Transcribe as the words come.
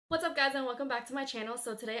What's up guys, and welcome back to my channel.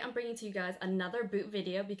 So today I'm bringing to you guys another boot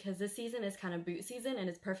video because this season is kind of boot season and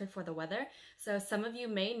it's perfect for the weather. So some of you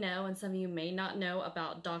may know and some of you may not know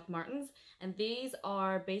about Doc Martens, and these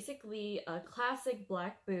are basically a classic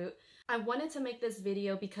black boot. I wanted to make this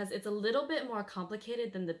video because it's a little bit more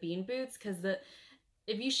complicated than the bean boots, because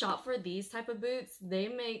if you shop for these type of boots, they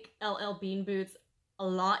make LL Bean boots a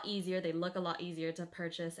lot easier. They look a lot easier to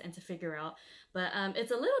purchase and to figure out, but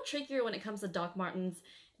it's a little trickier when it comes to Doc Martens.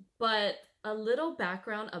 But a little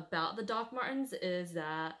background about the Doc Martens is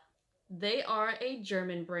that they are a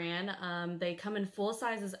German brand. They come in full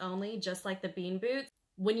sizes only, just like the bean boots.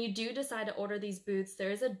 When you do decide to order these boots, there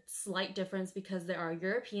is a slight difference because there are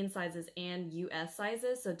European sizes and US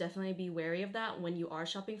sizes, so definitely be wary of that when you are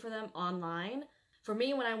shopping for them online. For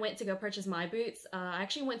me, when I went to go purchase my boots, I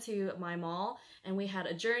actually went to my mall and we had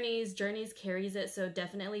a Journeys. Journeys carries it, so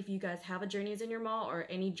definitely if you guys have a Journeys in your mall or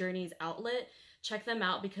any Journeys outlet, check them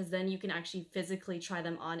out, because then you can actually physically try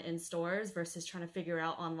them on in stores versus trying to figure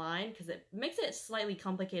out online, because it makes it slightly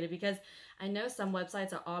complicated, because I know some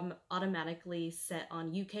websites are automatically set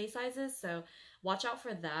on UK sizes, so watch out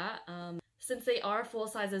for that. Since they are full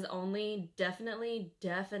sizes only, definitely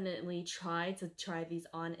try these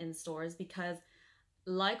on in stores, because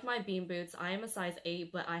like my bean boots, I am a size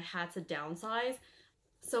 8, but I had to downsize.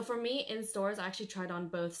 So for me, in stores, I actually tried on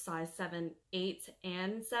both size 7, 8,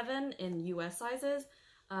 and 7 in US sizes.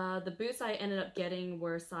 The boots I ended up getting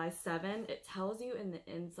were size 7. It tells you in the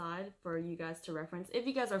inside for you guys to reference if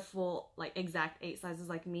you guys are full, like exact 8 sizes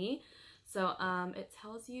like me. So it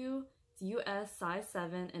tells you it's US size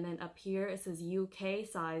 7, and then up here it says UK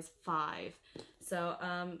size 5. So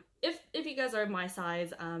if you guys are my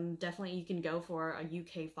size, definitely you can go for a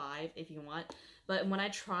UK 5 if you want. But when I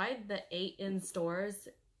tried the 8 in stores,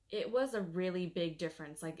 it was a really big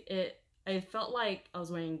difference. Like I felt like I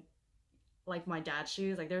was wearing like my dad's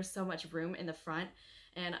shoes. Like there's so much room in the front,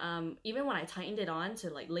 and even when I tightened it on to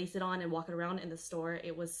like lace it on and walk it around in the store,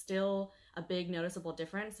 it was still a big noticeable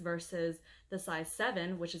difference versus the size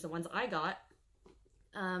 7, which is the ones I got.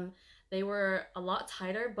 They were a lot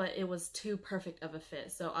tighter, but it was too perfect of a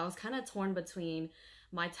fit. So I was kind of torn between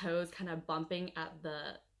my toes kind of bumping at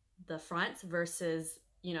the front versus,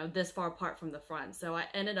 you know, this far apart from the front. So I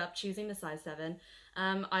ended up choosing the size 7.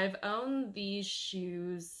 I've owned these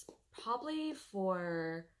shoes probably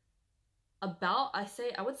for about,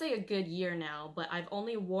 I would say a good year now, but I've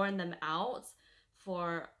only worn them out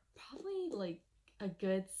for probably like a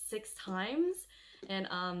good 6 times. And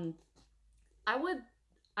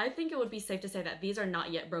I think it would be safe to say that these are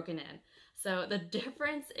not yet broken in. So the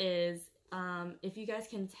difference is, if you guys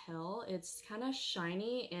can tell, it's kind of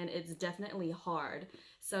shiny and it's definitely hard.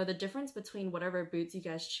 So the difference between whatever boots you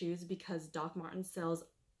guys choose, because Doc Martens sells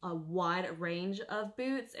a wide range of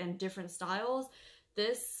boots and different styles.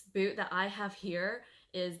 This boot that I have here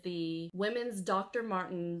is the women's Dr.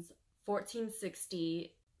 Martens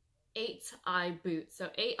 1460 8-eye boot. So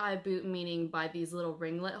 8-eye boot meaning by these little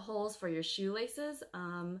ringlet holes for your shoelaces.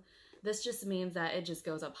 This just means that it just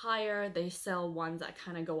goes up higher. They sell ones that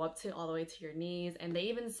kind of go up to all the way to your knees, and they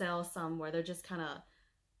even sell some where they're just kind of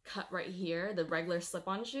cut right here, the regular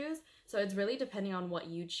slip-on shoes. So it's really depending on what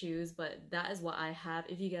you choose, but that is what I have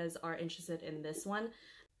if you guys are interested in this one.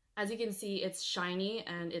 As you can see, it's shiny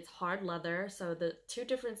and it's hard leather. So the two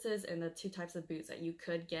differences in the two types of boots that you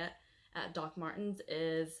could get at Doc Martens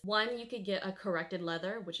is, one, you could get a corrected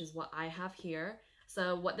leather, which is what I have here.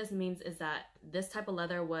 So what this means is that this type of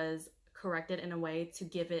leather was corrected in a way to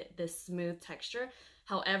give it this smooth texture.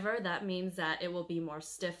 However, that means that it will be more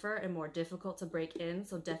stiffer and more difficult to break in.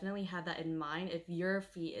 So definitely have that in mind if your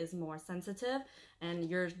feet is more sensitive and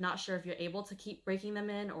you're not sure if you're able to keep breaking them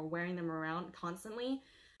in or wearing them around constantly.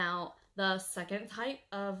 Now, the second type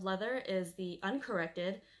of leather is the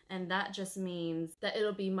uncorrected, and that just means that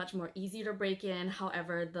it'll be much more easier to break in.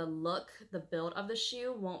 However, the look, the build of the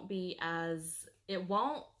shoe won't be as, it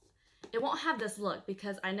won't have this look,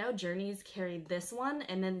 because I know Journeys carried this one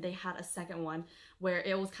and then they had a second one where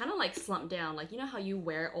it was kind of like slumped down. Like, you know how you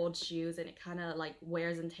wear old shoes and it kind of like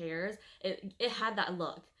wears and tears? It had that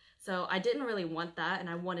look. So I didn't really want that, and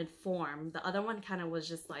I wanted form. The other one kind of was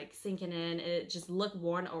just like sinking in. It just looked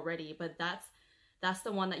worn already, but that's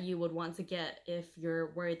the one that you would want to get if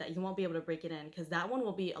you're worried that you won't be able to break it in, because that one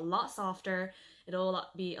will be a lot softer. It'll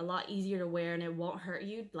be a lot easier to wear and it won't hurt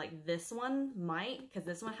you like this one might, because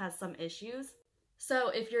this one has some issues. So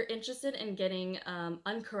if you're interested in getting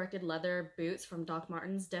uncorrected leather boots from Doc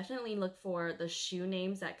Martens, definitely look for the shoe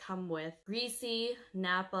names that come with Greasy,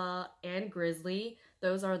 Napa, and Grizzly.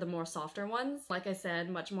 Those are the more softer ones. Like I said,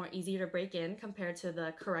 much more easier to break in compared to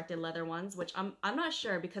the corrected leather ones, which I'm not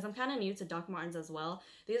sure because I'm kind of new to Doc Martens as well.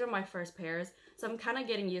 These are my first pairs, so I'm kind of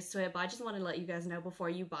getting used to it, but I just want to let you guys know before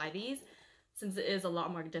you buy these, since it is a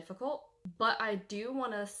lot more difficult. But I do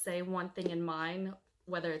want to say one thing in mind,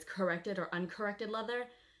 whether it's corrected or uncorrected leather,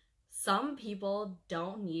 some people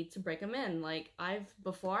don't need to break them in. Like,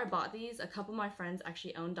 before I bought these, a couple of my friends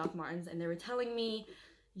actually own Doc Martens, and they were telling me,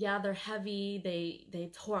 yeah, they're heavy, they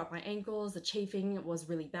tore up my ankles, the chafing was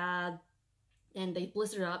really bad, and they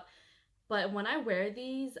blistered up. But when I wear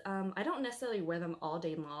these, I don't necessarily wear them all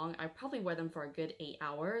day long. I probably wear them for a good 8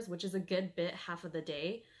 hours, which is a good bit, half of the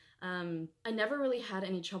day. I never really had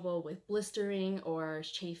any trouble with blistering or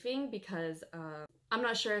chafing because I'm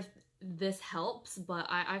not sure if this helps, but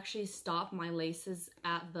I actually stop my laces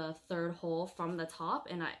at the 3rd hole from the top,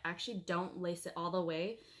 and I actually don't lace it all the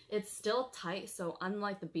way. It's still tight, so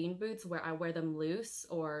unlike the bean boots where I wear them loose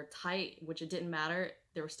or tight, which it didn't matter,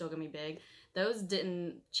 they were still gonna be big, those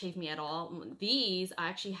didn't chafe me at all. These, I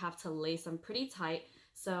actually have to lace them pretty tight,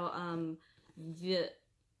 so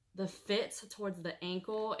the fit towards the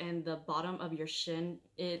ankle and the bottom of your shin,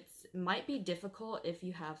 it might be difficult if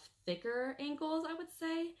you have thicker ankles, I would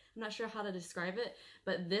say. I'm not sure how to describe it,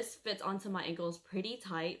 but this fits onto my ankles pretty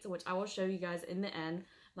tight, which I will show you guys in the end.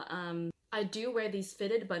 But I do wear these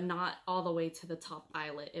fitted, but not all the way to the top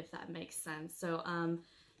eyelet, if that makes sense. So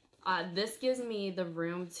this gives me the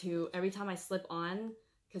room to, every time I slip on,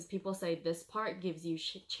 because people say this part gives you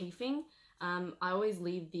chafing, I always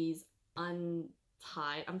leave these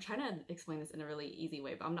untied. I'm trying to explain this in a really easy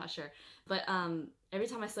way, but I'm not sure. But every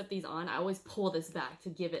time I slip these on, I always pull this back to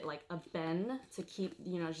give it like a bend, to keep,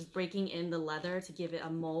 you know, just breaking in the leather, to give it a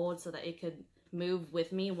mold so that it could move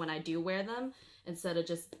with me when I do wear them, instead of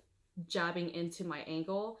just jabbing into my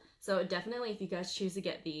ankle. So definitely, if you guys choose to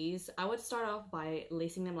get these, I would start off by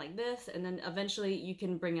lacing them like this, and then eventually you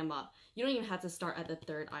can bring them up. You don't even have to start at the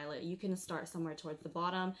 3rd eyelet. You can start somewhere towards the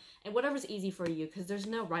bottom, and whatever's easy for you, because there's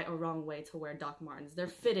no right or wrong way to wear Doc Martens. They're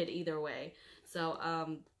fitted either way.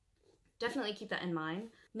 So definitely keep that in mind.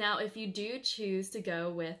 Now, if you do choose to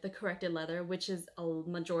go with the corrected leather, which is a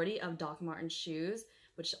majority of Doc Martens shoes,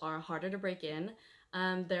 which are harder to break in,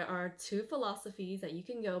 there are 2 philosophies that you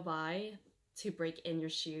can go by to break in your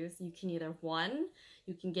shoes. You can either, one,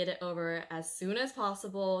 you can get it over as soon as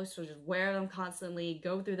possible, so just wear them constantly,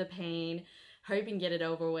 go through the pain, hurry up and get it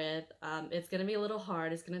over with. It's gonna be a little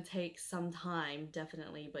hard, it's gonna take some time,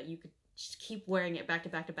 definitely, but you could just keep wearing it back to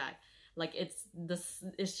back to back. Like,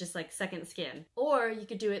 it's just like second skin. Or you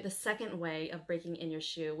could do it the second way of breaking in your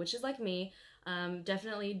shoe, which is like me,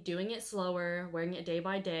 definitely doing it slower, wearing it day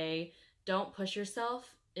by day. Don't push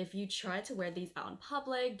yourself. If you try to wear these out in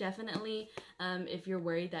public, definitely, if you're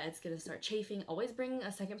worried that it's gonna start chafing, always bring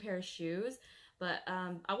a second pair of shoes. But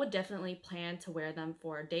I would definitely plan to wear them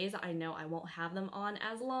for days that I know I won't have them on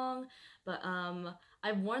as long. But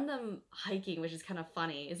I've worn them hiking, which is kind of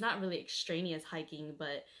funny. It's not really extraneous hiking,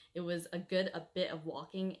 but it was a bit of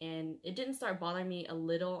walking, and it didn't start bothering me a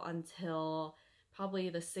little until probably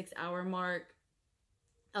the 6-hour mark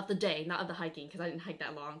of the day, not of the hiking, because I didn't hike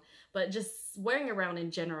that long, but just wearing around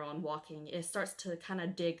in general and walking, it starts to kind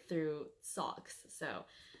of dig through socks. So,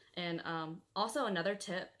 and also another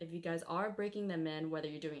tip, if you guys are breaking them in, whether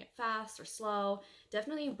you're doing it fast or slow,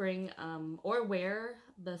 definitely bring or wear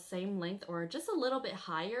the same length or just a little bit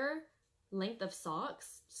higher length of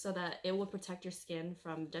socks, so that it will protect your skin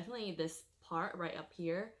from definitely this part right up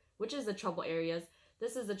here, which is the trouble areas.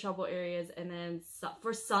 This is the trouble areas, and then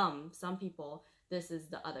for some people, this is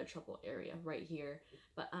the other trouble area right here.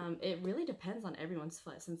 But it really depends on everyone's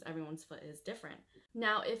foot, since everyone's foot is different.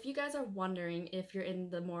 Now, if you guys are wondering if you're in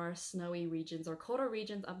the more snowy regions or colder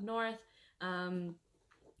regions up north,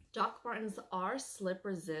 Doc Martens are slip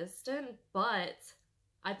resistant, but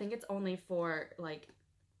I think it's only for like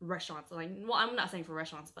restaurants. Like, well, I'm not saying for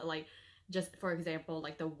restaurants, but like, just for example,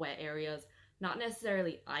 like the wet areas, not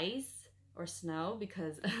necessarily ice or snow,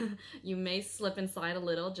 because you may slip inside a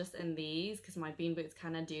little just in these, because my bean boots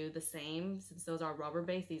kind of do the same. Since those are rubber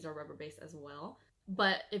based, these are rubber based as well.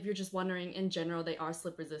 But if you're just wondering, in general, they are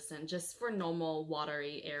slip resistant just for normal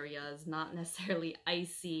watery areas, not necessarily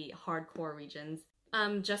icy hardcore regions.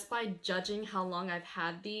 Just by judging how long I've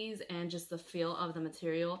had these and just the feel of the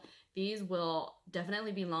material, these will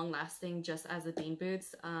definitely be long lasting, just as the bean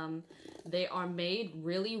boots. They are made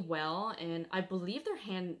really well, and I believe they're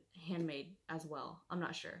handmade as well. I'm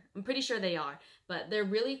not sure. I'm pretty sure they are, but they're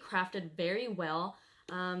really crafted very well.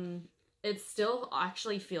 It still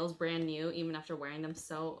actually feels brand new even after wearing them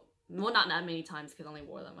so well, not that many times because I only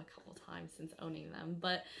wore them a couple times since owning them,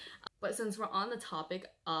 but since we're on the topic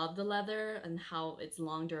of the leather and how its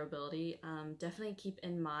long durability, definitely keep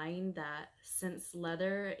in mind that since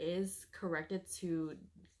leather is corrected to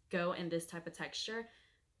go in this type of texture,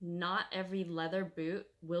 not every leather boot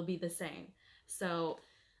will be the same. So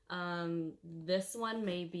this one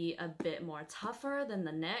may be a bit more tougher than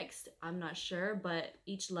the next, I'm not sure, but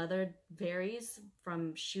each leather varies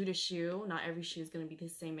from shoe to shoe. Not every shoe is going to be the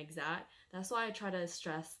same exact. That's why I try to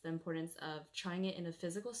stress the importance of trying it in a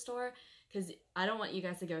physical store, because I don't want you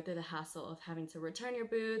guys to go through the hassle of having to return your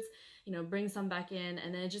boots, you know, bring some back in,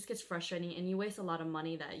 and then it just gets frustrating and you waste a lot of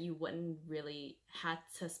money that you wouldn't really have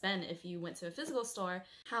to spend if you went to a physical store.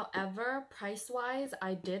 However, price-wise,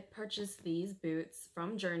 I did purchase these boots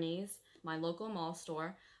from Journeys, my local mall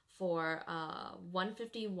store, for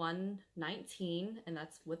 $151.19, and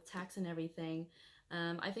that's with tax and everything.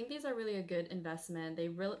 I think these are really a good investment. They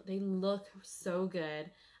look so good.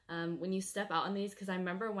 When you step out in these, because I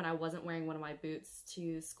remember when I wasn't wearing one of my boots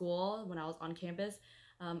to school when I was on campus,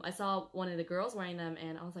 I saw one of the girls wearing them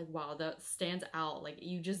and I was like, wow, that stands out. Like,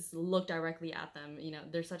 you just look directly at them, you know,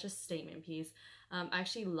 they're such a statement piece. I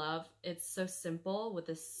actually love, it's so simple with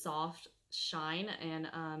this soft shine, and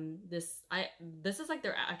this is like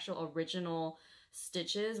their actual original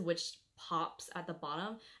stitches, which pops at the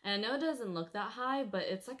bottom. And I know it doesn't look that high, but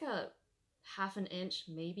it's like a half an inch,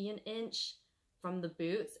 maybe an inch from the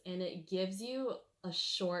boots, and it gives you a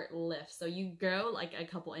short lift, so you grow like a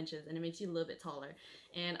couple inches and it makes you a little bit taller.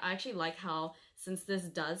 And I actually like how, since this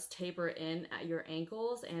does taper in at your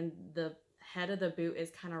ankles and the head of the boot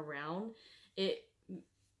is kind of round, it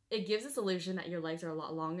gives this illusion that your legs are a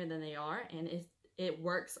lot longer than they are, and it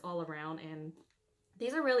works all around. And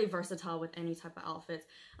these are really versatile with any type of outfits.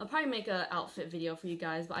 I'll probably make an outfit video for you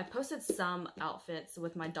guys, but I posted some outfits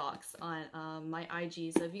with my docs on my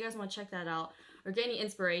IG, so if you guys want to check that out or get any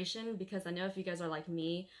inspiration, because I know if you guys are like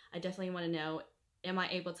me, I definitely want to know, am I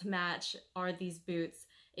able to match? Are these boots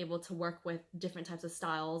able to work with different types of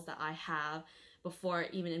styles that I have before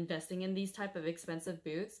even investing in these type of expensive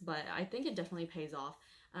boots? But I think it definitely pays off.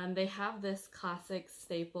 They have this classic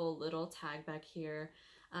staple little tag back here.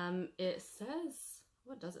 It says,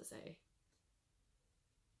 what does it say?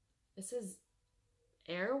 It says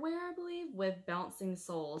airwear, I believe, with bouncing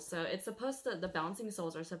soles. So it's supposed to, the bouncing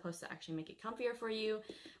soles are supposed to actually make it comfier for you,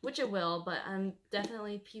 which it will. But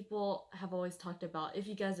definitely people have always talked about, if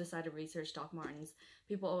you guys decide to research Doc Martens,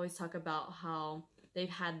 people always talk about how they've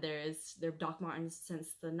had their Doc Martens since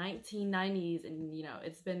the 1990s, and you know,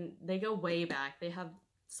 they go way back. They have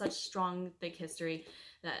such strong, thick history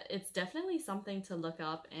that it's definitely something to look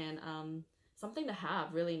up and something to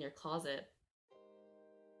have really in your closet.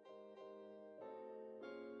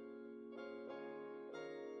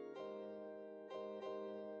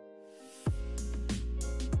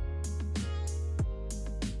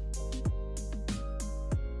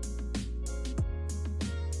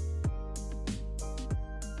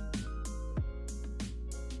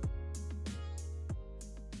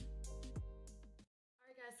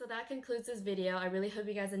 So that concludes this video. I really hope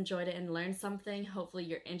you guys enjoyed it and learned something. Hopefully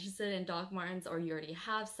you're interested in Doc Martens, or you already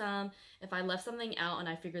have some. If I left something out and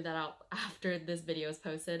I figured that out after this video is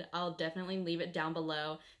posted, I'll definitely leave it down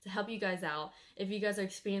below to help you guys out. If you guys are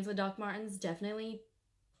experienced with Doc Martens, definitely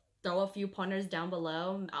throw a few pointers down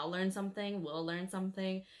below. I'll learn something, we'll learn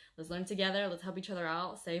something. Let's learn together, let's help each other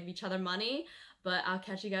out, save each other money. But I'll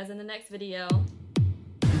catch you guys in the next video.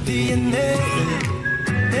 DNA.